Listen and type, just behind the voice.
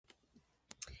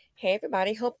Hey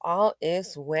everybody, hope all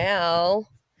is well.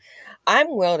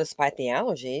 I'm well despite the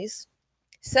allergies.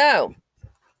 So,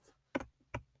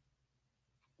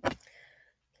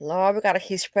 Lord, we gotta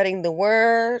keep spreading the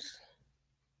word.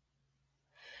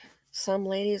 Some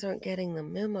ladies aren't getting the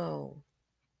memo.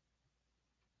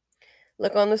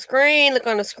 Look on the screen,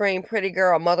 pretty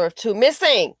girl, mother of two,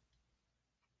 missing.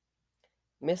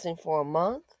 Missing for a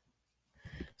month.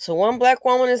 So one black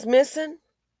woman is missing,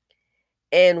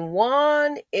 and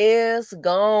one is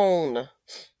gone.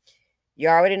 You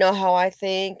already know how I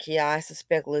think. Yeah, I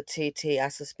suspect Lil TT. I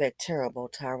suspect terrible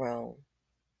Tyrone.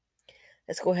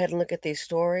 Let's go ahead and look at these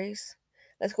stories.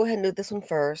 Let's go ahead and do this one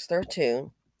first. There are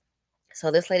two.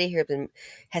 So this lady here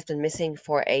has been missing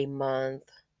for a month.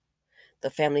 The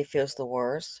family feels the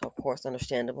worst, of course,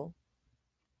 understandable.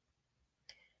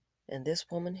 And this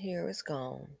woman here is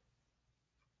gone.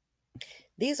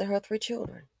 These are her three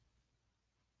children.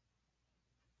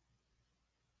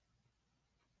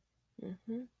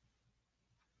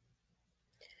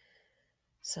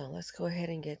 So let's go ahead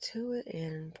and get to it,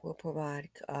 and we'll provide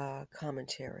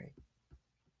commentary.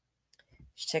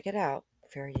 Check it out.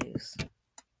 Fair use.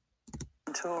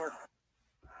 Tour.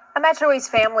 I'm at Joey's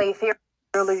family.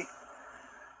 Really,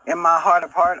 in my heart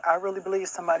of heart, I really believe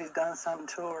somebody's done something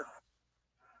to her.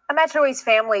 I'm at Joey's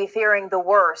family fearing the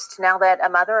worst now that a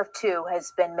mother of two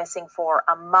has been missing for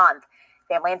a month.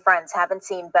 Family and friends haven't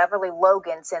seen Beverly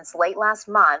Logan since late last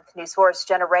month. News 4's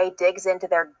Jenna Ray digs into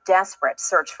their desperate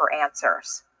search for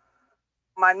answers.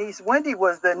 My niece Wendy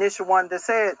was the initial one that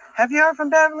said, "Have you heard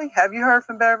from Beverly? Have you heard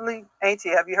from Beverly?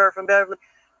 Auntie, have you heard from Beverly?"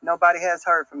 Nobody has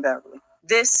heard from Beverly.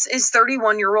 This is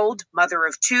 31-year-old mother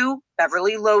of two,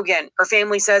 Beverly Logan. Her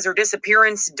family says her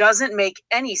disappearance doesn't make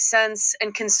any sense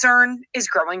and concern is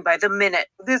growing by the minute.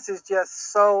 This is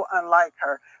just so unlike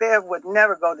her. Bev would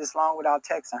never go this long without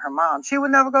texting her mom. She would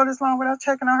never go this long without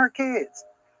checking on her kids.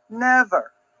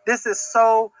 Never. This is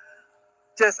so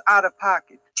just out of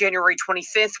pocket. January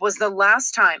 25th was the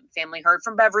last time family heard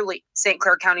from Beverly. St.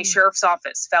 Clair County Sheriff's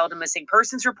Office filed a missing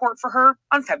persons report for her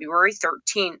on February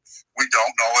 13th. We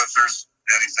don't know if there's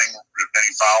any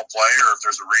foul play or if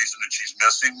there's a reason that she's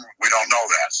missing. We don't know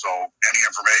that. So any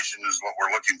information is what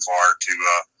we're looking for to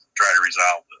try to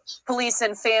resolve this. Police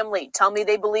and family tell me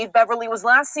they believe Beverly was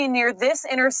last seen near this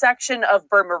intersection of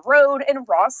Burma Road and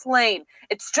Ross Lane.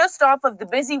 It's just off of the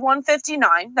busy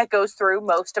 159 that goes through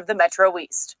most of the Metro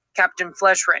East. Captain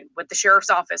Fleshrin with the Sheriff's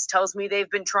Office tells me they've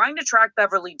been trying to track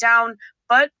Beverly down,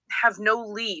 but have no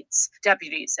leads.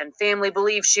 Deputies and family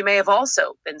believe she may have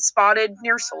also been spotted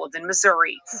near Sullivan,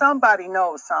 Missouri. Somebody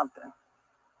knows something.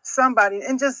 Somebody,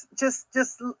 and just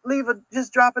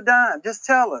drop a dime. Just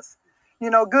tell us,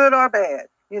 good or bad.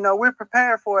 We're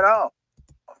prepared for it all.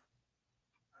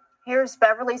 Here's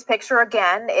Beverly's picture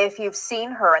again. If you've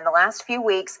seen her in the last few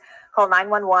weeks, call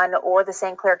 911 or the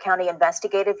St. Clair County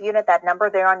Investigative Unit. That number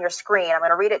there on your screen. I'm going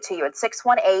to read it to you. It's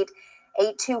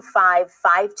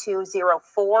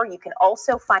 618-825-5204. You can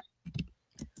also find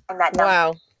that number.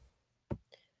 Wow.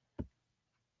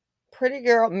 Pretty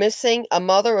girl missing, a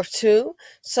mother of two.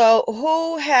 So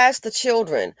who has the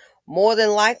children? More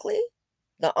than likely,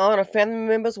 the aunt or family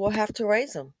members will have to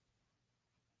raise them.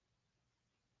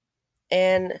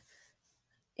 And,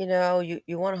 you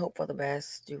want to hope for the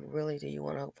best. You really do. You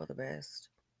want to hope for the best.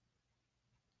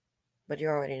 But you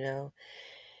already know.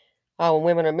 When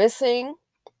women are missing,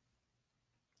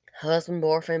 husband,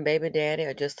 boyfriend, baby daddy,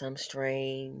 or just some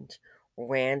strange,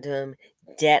 random,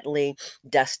 deadly,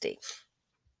 dusty.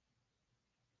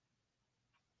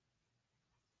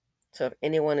 So if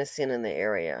anyone is seen in the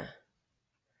area,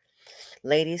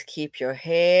 ladies, keep your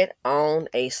head on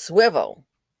a swivel.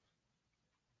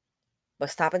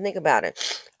 But stop and think about it.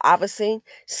 Obviously,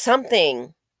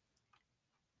 something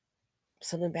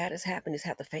bad has happened. You just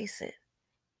have to face it.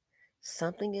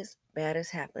 Something bad has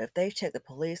happened. If they've checked the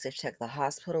police, they've checked the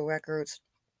hospital records,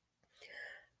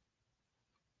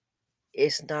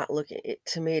 it's not looking,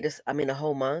 to me, a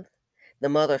whole month. The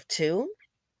mother of two,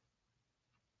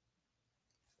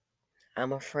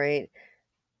 I'm afraid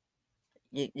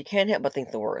you can't help but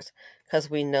think the worst, because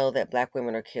we know that black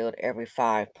women are killed every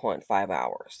 5.5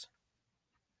 hours.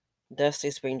 Thus,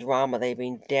 this being drama, they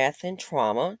mean death and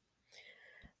trauma.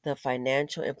 The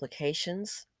financial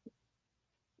implications,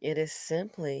 it is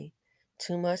simply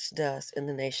too much dust in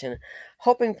the nation.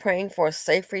 Hoping, praying for a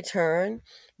safe return,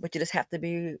 but you just have to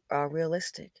be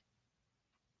realistic.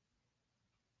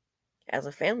 As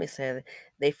a family said,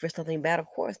 they fear something bad, of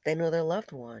course. They know their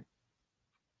loved one.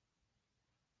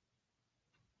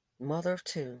 Mother of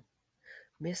two,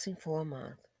 missing for a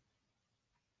month.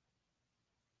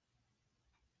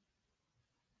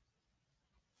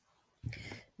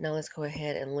 Now let's go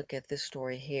ahead and look at this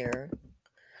story here.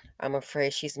 I'm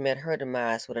afraid she's met her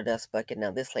demise with a dust bucket. Now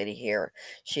this lady here,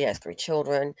 she has 3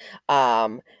 children.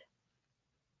 I'll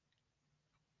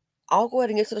go ahead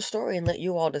and get to the story and let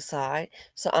you all decide.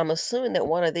 So I'm assuming that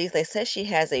one of these, they said she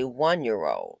has a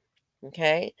 1-year-old.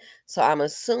 Okay, so I'm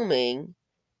assuming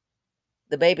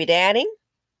the baby daddy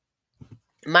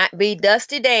might be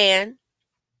Dusty Dan.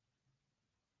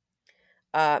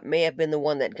 May have been the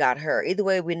one that got her. Either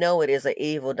way, we know it is an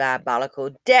evil, diabolical,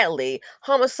 deadly,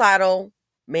 homicidal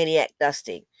maniac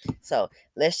Dusty. So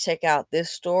let's check out this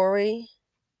story.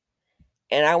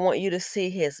 And I want you to see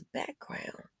his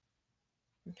background.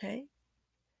 Okay?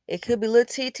 It could be Lil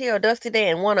TT or Dusty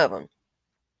Dan, one of them.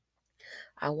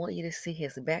 I want you to see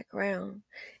his background.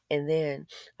 And then,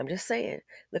 I'm just saying,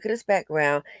 look at his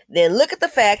background. Then look at the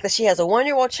fact that she has a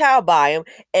 1-year-old child by him.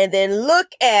 And then look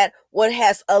at what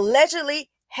has allegedly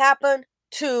happened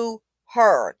to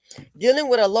her. Dealing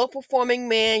with a low-performing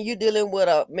man, you're dealing with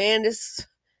a man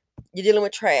you're dealing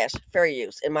with trash. Fair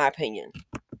use, in my opinion.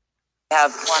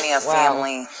 Have plenty of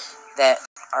family that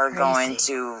are going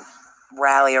to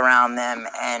rally around them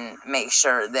and make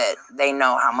sure that they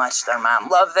know how much their mom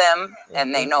loved them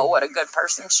and they know what a good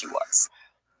person she was.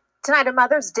 Tonight, a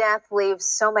mother's death leaves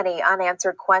so many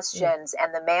unanswered questions,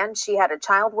 and the man she had a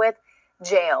child with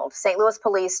jailed. St. Louis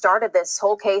police started this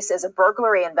whole case as a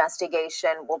burglary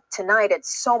investigation. Well, tonight it's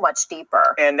so much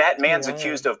deeper. And that man's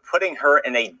accused of putting her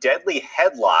in a deadly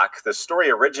headlock. The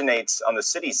story originates on the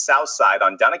city's south side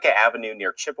on Donica Avenue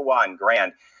near Chippewa and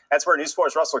Grand. That's where News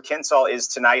 4's Russell Kinsall is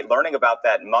tonight, learning about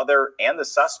that mother and the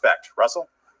suspect. Russell?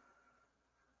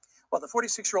 Well, the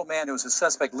 46-year-old man who is a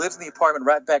suspect lives in the apartment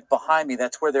right back behind me.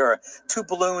 That's where there are 2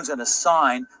 balloons and a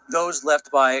sign, those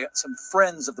left by some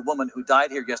friends of the woman who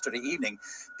died here yesterday evening.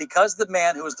 Because the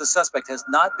man who is the suspect has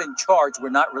not been charged, we're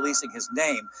not releasing his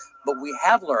name. But we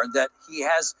have learned that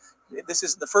this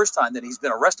is the first time that he's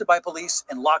been arrested by police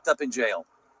and locked up in jail.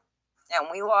 And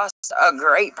we lost a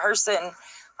great person.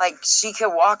 Like, she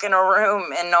could walk in a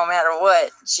room and no matter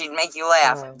what, she'd make you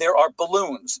laugh. There are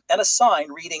balloons and a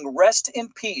sign reading "Rest in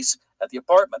Peace" at the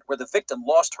apartment where the victim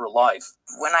lost her life.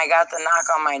 When I got the knock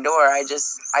on my door, I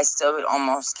still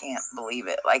almost can't believe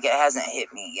it. Like, it hasn't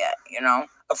hit me yet, you know?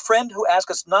 A friend who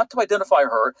asked us not to identify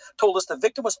her told us the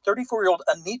victim was 34-year-old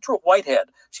Anitra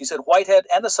Whitehead. She said Whitehead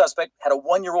and the suspect had a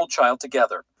 1-year-old child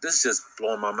together. This is just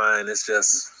blowing my mind. It's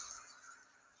just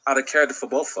out of character for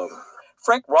both of them.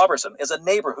 Frank Robertson is a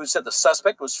neighbor who said the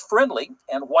suspect was friendly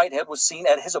and Whitehead was seen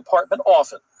at his apartment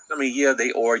often. I mean, yeah,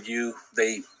 they argue,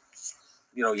 they,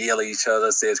 yell at each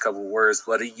other, say a couple words,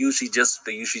 but they usually just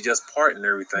part and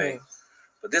everything.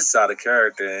 But this is out of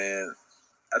character, and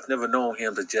I've never known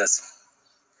him to just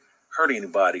hurt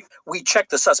anybody. We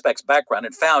checked the suspect's background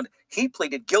and found he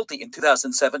pleaded guilty in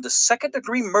 2007 to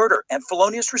second-degree murder and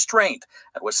felonious restraint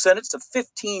and was sentenced to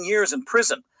 15 years in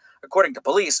prison. According to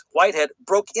police, Whitehead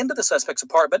broke into the suspect's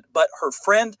apartment, but her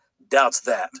friend doubts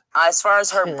that. As far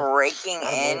as her breaking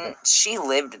in, she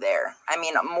lived there. I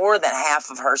mean, more than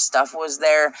half of her stuff was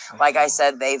there. Like I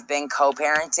said, they've been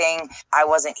co-parenting. I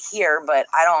wasn't here, but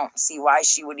I don't see why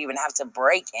she would even have to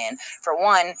break in. For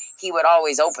one, he would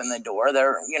always open the door.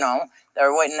 There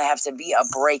wouldn't have to be a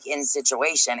break-in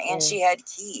situation. And she had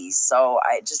keys, so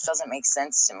it just doesn't make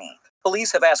sense to me.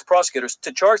 Police have asked prosecutors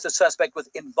to charge the suspect with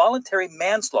involuntary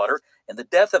manslaughter in the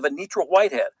death of Anitra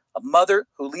Whitehead, a mother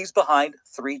who leaves behind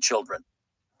 3 children.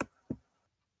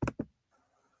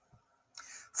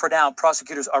 For now,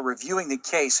 prosecutors are reviewing the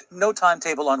case. No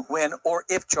timetable on when or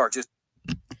if charges.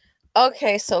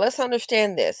 Okay, so let's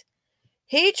understand this.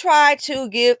 He tried to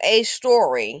give a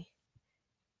story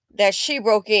that she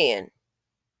broke in,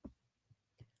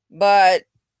 and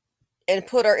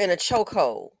put her in a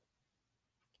chokehold,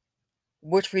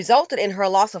 which resulted in her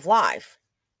loss of life.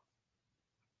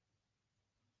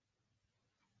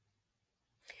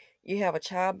 You have a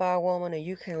child by a woman and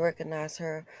you can recognize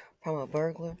her from a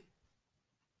burglar.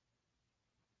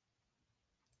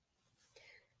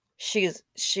 She's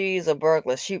a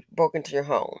burglar. She broke into your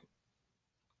home.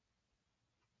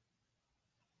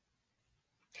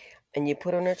 And you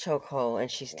put her in a chokehold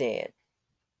and she's dead.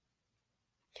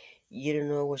 You didn't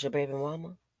know it was your baby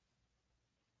mama?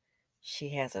 She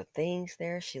has her things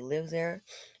there. She lives there.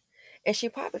 And she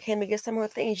probably came to get some of her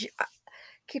things. I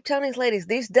keep telling these ladies,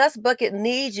 these dust bucket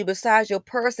needs you besides your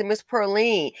purse and Miss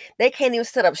Perline. They can't even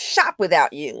set up shop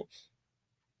without you.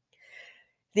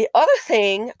 The other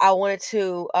thing I wanted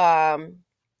to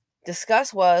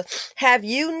discuss was, have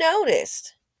you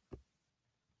noticed?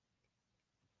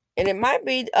 And it might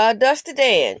be Dusty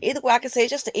Dan. Either way, I can say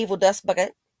it's just an evil dust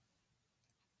bucket.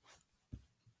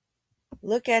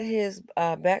 Look at his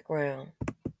background.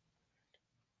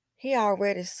 He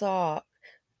already served,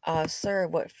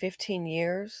 what, 15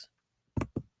 years?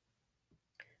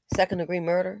 Second-degree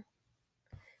murder.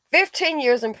 15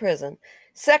 years in prison.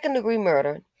 Second-degree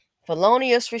murder.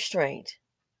 Felonious restraint.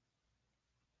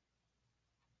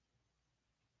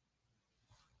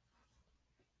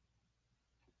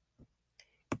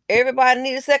 Everybody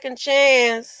need a second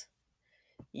chance.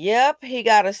 Yep, he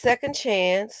got a second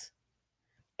chance.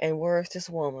 And where's this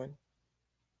woman?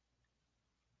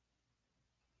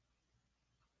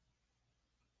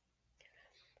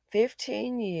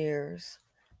 "15 years,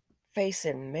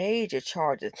 facing major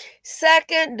charges.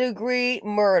 Second-degree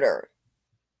murder."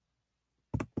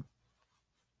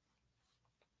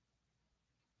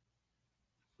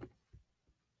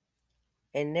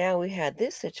 And now we have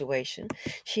this situation.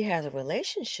 She has a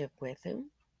relationship with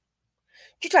him.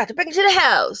 She tried to bring him to the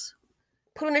house.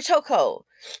 Put him in a chokehold.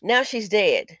 Now she's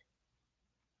dead.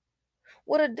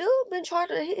 What a dude been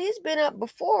charged with, he's been up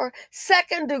before.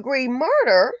 Second-degree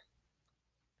murder.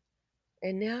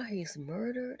 And now he's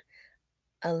murdered.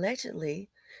 Allegedly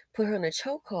put her in a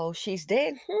chokehold. She's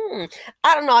dead.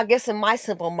 I don't know. I guess in my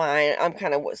simple mind, I'm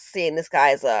kind of seeing this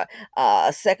guy as a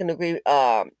second-degree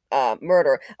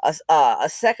murder, a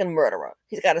second murderer.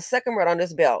 He's got a second murder on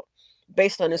his belt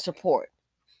based on this report.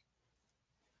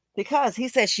 Because he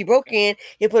said she broke in,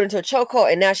 he put her into a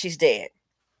chokehold, and now she's dead.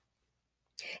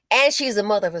 And she's the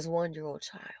mother of his 1-year-old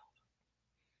child.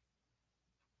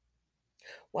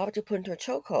 Why would you put her into a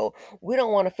chokehold? We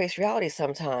don't want to face reality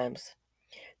sometimes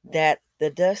that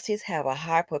the Dusties have a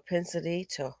high propensity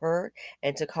to hurt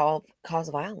and to cause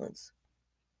violence.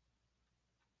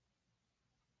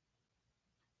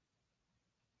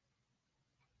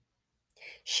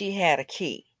 She had a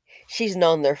key. She's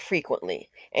known there frequently.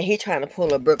 And he's trying to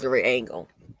pull a burglary angle.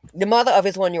 The mother of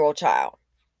his 1-year-old child.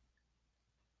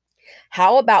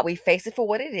 How about we face it for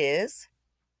what it is?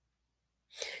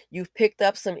 You've picked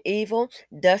up some evil,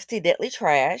 dusty, deadly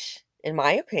trash, in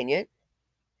my opinion.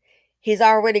 He's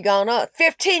already gone up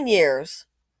 15 years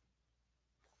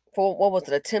for, what was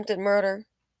it, attempted murder?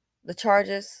 The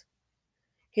charges?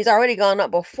 He's already gone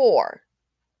up before.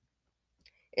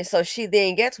 And so she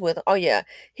then gets with, oh yeah,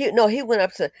 he went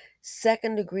up to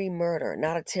second-degree murder,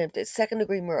 not attempted,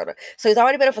 second-degree murder. So he's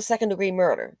already been up for second-degree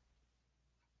murder.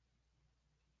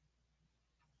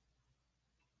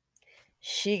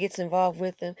 She gets involved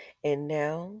with him, and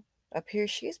now up here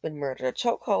she's been murdered. A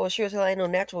chokehold sure as hell ain't no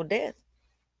natural death.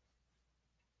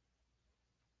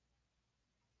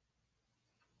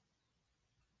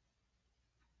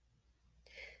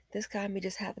 This guy may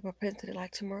just have the propensity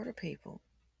like to murder people.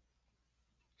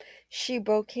 She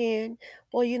broke in.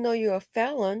 Well, you know you're a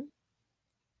felon.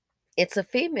 It's a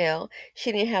female.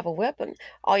 She didn't have a weapon.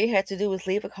 All you had to do was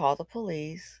leave or call the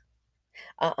police.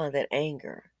 That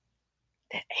anger.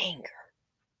 That anger.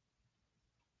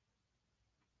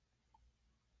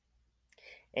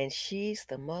 And she's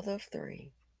the mother of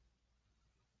 3.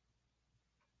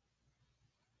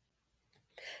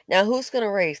 Now, who's going to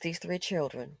raise these 3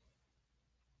 children?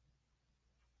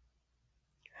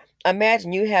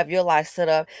 Imagine you have your life set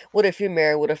up. What if you're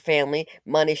married with a family,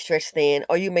 money stretched thin,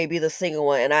 or you may be the single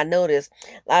one? And I notice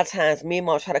a lot of times me and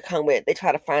mom they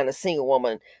try to find a single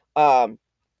woman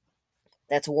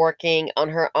that's working on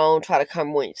her own, try to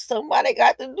come with. Somebody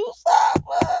got to do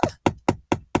something.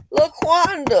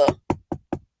 LaQuanda.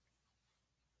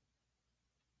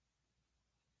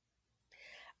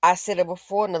 I said it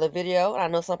before in another video, and I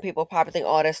know some people probably think,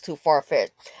 oh, that's too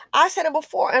far-fetched. I said it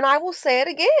before, and I will say it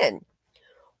again.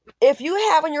 If you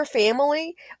have in your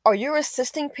family or you're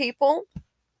assisting people,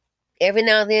 every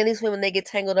now and then these women, they get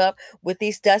tangled up with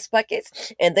these dust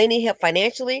buckets and they need help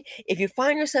financially. If you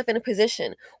find yourself in a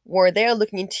position where they're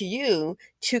looking to you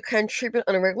to contribute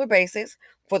on a regular basis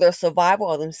for their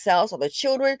survival of themselves or their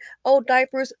children, oh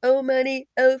diapers, oh money,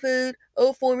 oh food,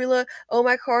 oh formula, oh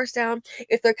my car's down.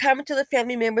 If they're coming to the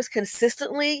family members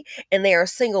consistently and they are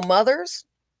single mothers,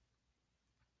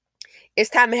 it's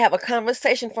time to have a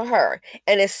conversation for her.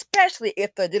 And especially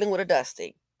if they're dealing with a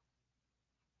Dusty.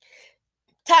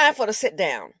 Time for the sit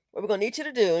down. What we're going to need you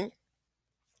to do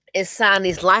is sign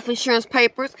these life insurance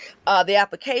papers, the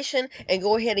application, and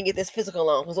go ahead and get this physical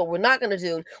loan. Because what we're not going to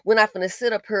do, we're not going to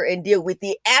sit up here and deal with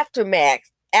the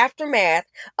aftermath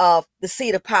of the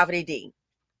seed of poverty D.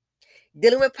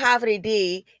 Dealing with poverty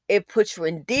D, it puts you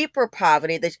in deeper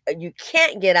poverty that you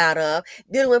can't get out of.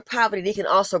 Dealing with poverty D can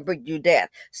also bring you death.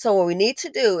 So what we need to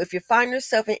do, if you find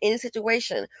yourself in any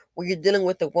situation where you're dealing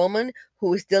with a woman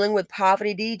who is dealing with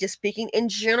poverty D, just speaking in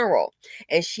general,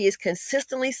 and she is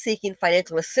consistently seeking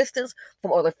financial assistance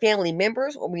from other family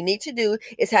members, what we need to do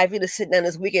is have you to sit down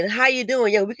this weekend. How you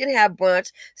doing? Yeah, we can have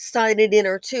brunch, Sunday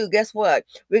dinner too. Guess what?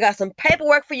 We got some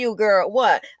paperwork for you, girl.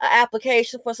 What? An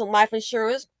application for some life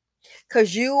insurance.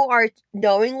 Because you are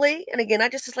knowingly, and again,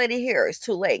 not just this lady here, it's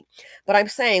too late. But I'm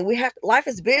saying life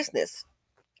is business.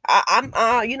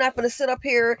 You're not going to sit up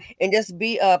here and just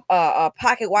be a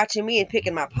pocket watching me and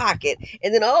picking my pocket,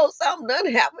 and then something done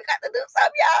happened. We got to do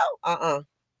something, y'all.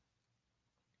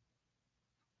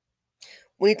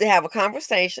 We need to have a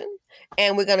conversation,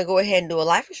 and we're going to go ahead and do a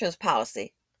life insurance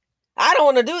policy. I don't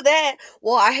want to do that.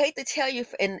 Well, I hate to tell you,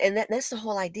 and that's the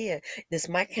whole idea. This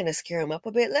might kind of scare them up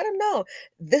a bit. Let them know.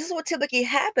 This is what typically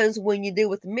happens when you deal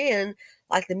with men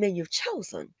like the men you've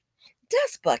chosen.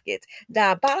 Dust buckets,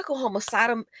 diabolical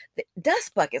homicidal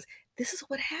dust buckets. This is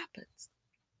what happens.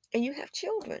 And you have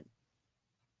children.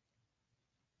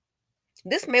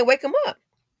 This may wake them up.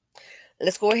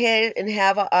 Let's go ahead and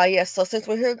have so since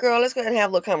we're here, girl, let's go ahead and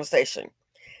have a little conversation.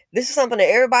 This is something that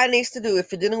everybody needs to do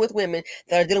if you're dealing with women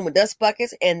that are dealing with dust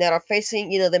buckets and that are facing,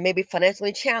 that may be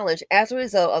financially challenged as a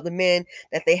result of the men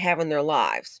that they have in their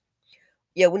lives.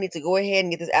 Yeah, we need to go ahead and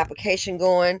get this application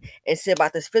going and see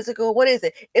about this physical. What is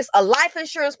it? It's a life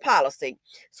insurance policy.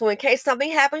 So in case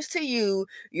something happens to you,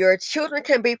 your children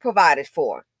can be provided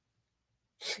for.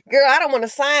 Girl, I don't want to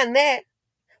sign that.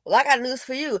 Well, I got news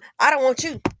for you. I don't want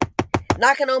you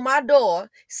knocking on my door,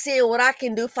 seeing what I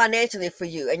can do financially for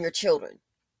you and your children.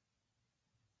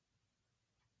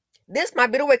 This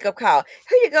might be the wake-up call.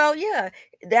 Here you go. Yeah,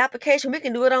 the application, we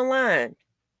can do it online.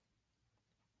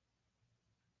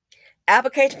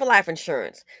 Application for life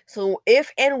insurance. So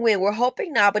if and when, we're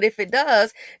hoping not, but if it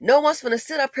does, no one's going to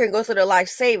sit up here and go through their life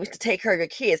savings to take care of your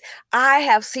kids. I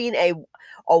have seen a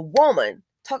woman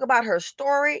talk about her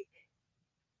story,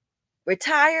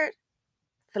 retired,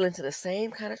 fell into the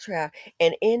same kind of trap,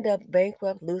 and end up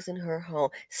bankrupt, losing her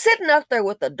home, sitting up there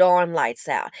with the darn lights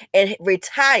out, and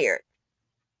retired.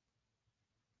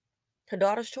 Her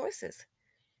daughter's choices.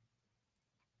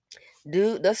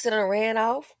 Dude, Dustin and ran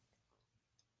off.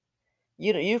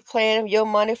 You planned your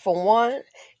money for one.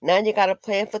 Now you got a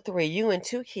plan for three. You and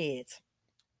two kids.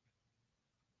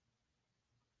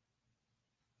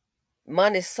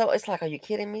 Money's it's like, are you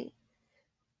kidding me?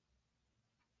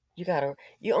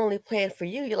 You only plan for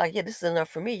you. You're like, yeah, this is enough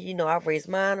for me. I've raised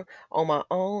mine on my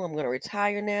own. I'm going to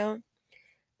retire now.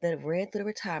 Then ran through the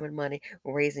retirement money,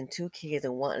 raising two kids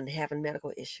and having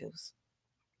medical issues.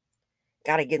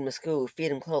 Got to get them to school,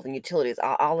 feed them clothing, utilities,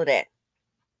 all of that.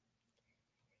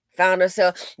 Found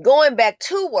herself going back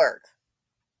to work.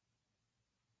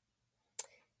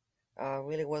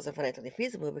 Really wasn't financially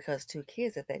feasible because two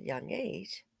kids at that young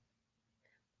age,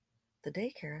 the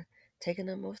daycare, taking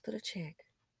up most of the check.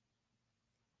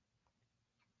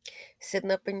 Sitting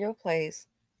up in your place,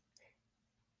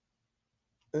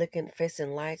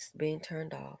 facing lights being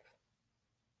turned off.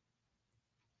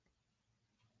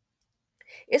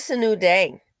 It's a new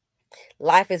day.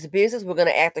 Life is business. We're going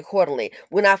to act accordingly.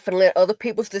 We're not going to let other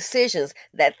people's decisions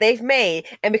that they've made,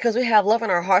 and because we have love in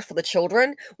our hearts for the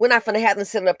children, we're not going to have them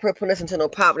sitting up here putting us into no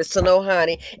poverty. So no,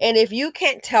 honey. And if you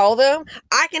can't tell them,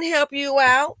 I can help you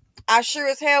out. I sure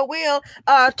as hell will.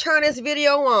 Turn this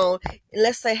video on and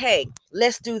let's say, hey,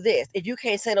 let's do this. If you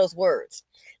can't say those words,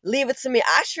 leave it to me.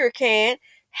 I sure can.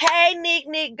 Hey,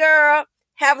 Nick girl,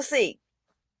 have a seat.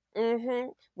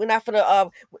 We're not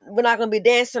gonna be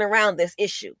dancing around this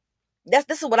issue. This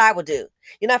is what I would do.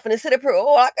 You're not gonna sit up here.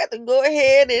 I got to go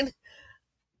ahead and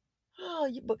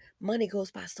money goes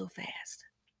by so fast,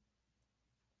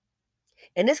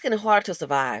 and it's getting harder to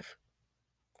survive.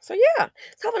 So yeah,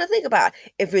 something to think about.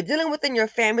 If you're dealing within your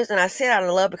families, and I say it out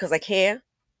of love because I care.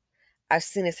 I've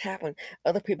seen this happen.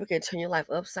 Other people can turn your life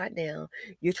upside down.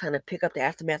 You're trying to pick up the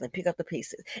aftermath and pick up the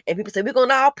pieces, and people say we're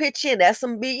gonna all pitch in. That's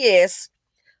some BS.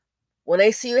 When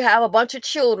they see you have a bunch of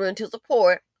children to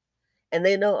support, and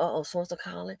they know, so-and-so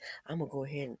calling, I'm going to go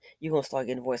ahead and you're going to start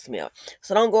getting voicemail.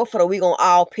 So don't go for we going to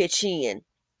all pitch in.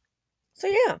 So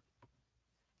yeah,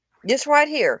 this right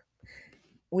here,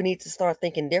 we need to start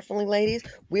thinking differently, ladies.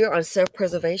 We are on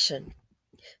self-preservation.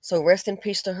 So rest in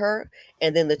peace to her.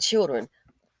 And then the children,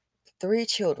 3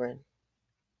 children,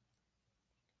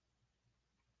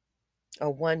 a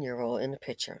 1-year-old in the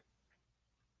picture.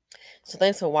 So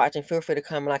thanks for watching. Feel free to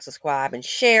comment, like, subscribe, and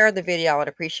share the video. I would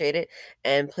appreciate it.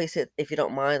 And please hit, if you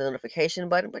don't mind, the notification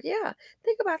button. But yeah,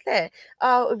 think about that.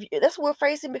 That's what we're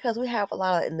facing, because we have a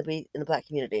lot in the Black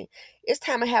community. It's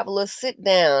time to have a little sit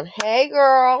down. Hey,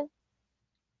 girl.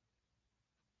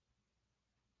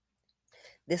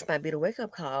 This might be the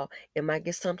wake-up call. It might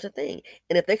get something to think.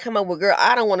 And if they come up with, girl,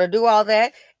 I don't want to do all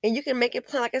that, and you can make it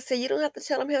plain. Like I said, you don't have to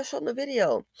tell them how to show them the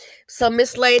video. So,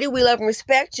 Miss Lady, we love and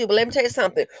respect you, but let me tell you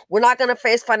something. We're not going to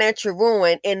face financial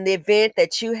ruin in the event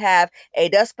that you have a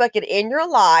dust bucket in your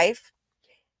life.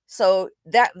 So,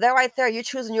 that right there, you're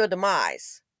choosing your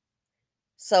demise.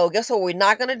 So, guess what we're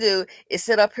not going to do is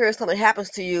sit up here and something happens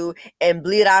to you and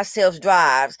bleed ourselves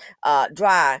dry,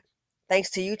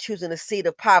 thanks to you choosing the seat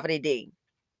of poverty D.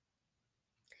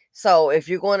 So if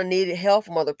you're going to need help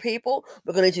from other people,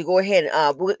 we're going to need to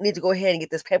go ahead and get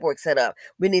this paperwork set up.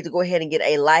 We need to go ahead and get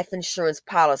a life insurance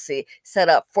policy set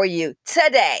up for you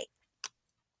today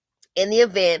in the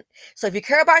event. So if you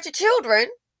care about your children,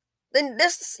 then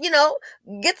this, get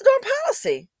the darn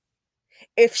policy.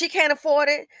 If she can't afford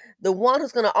it, the one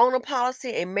who's going to own a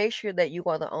policy, and make sure that you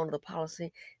are the owner of the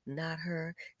policy, not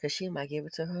her, because she might give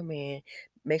it to her man.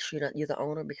 Make sure you're the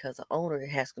owner, because the owner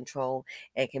has control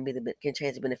and can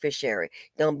change the beneficiary.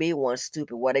 Don't be one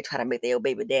stupid where they try to make their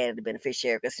baby daddy the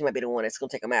beneficiary, because he might be the one that's going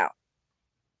to take them out.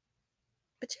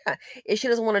 But yeah, if she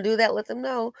doesn't want to do that, let them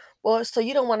know. Well, so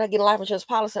you don't want to get a life insurance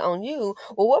policy on you.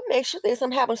 Well, what makes you think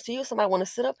something happens to you? Somebody want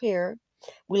to sit up here.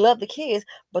 We love the kids,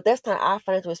 but that's not our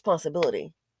financial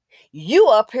responsibility. You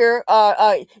up here,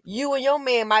 you and your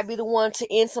man might be the one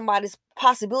to end somebody's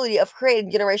possibility of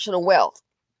creating generational wealth.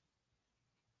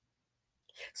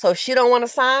 So if she don't want to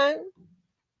sign,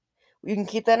 you can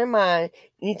keep that in mind.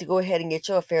 You need to go ahead and get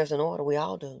your affairs in order. We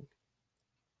all do.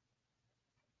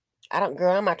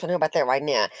 Girl, I'm not trying to hear about that right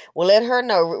now. We'll let her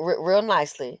know real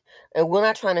nicely. And we're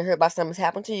not trying to hear about something's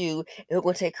happened to you, and we're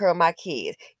going to take care of my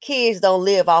kids. Kids don't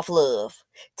live off love.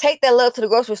 Take that love to the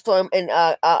grocery store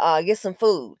and get some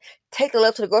food. Take the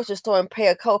love to the grocery store and pay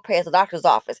a copay at the doctor's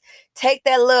office. Take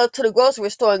that love to the grocery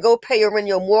store and go pay your rent,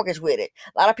 your mortgage with it.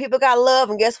 A lot of people got love,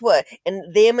 and guess what?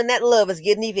 And them and that love is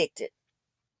getting evicted.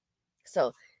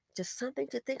 So, just something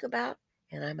to think about,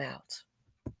 and I'm out.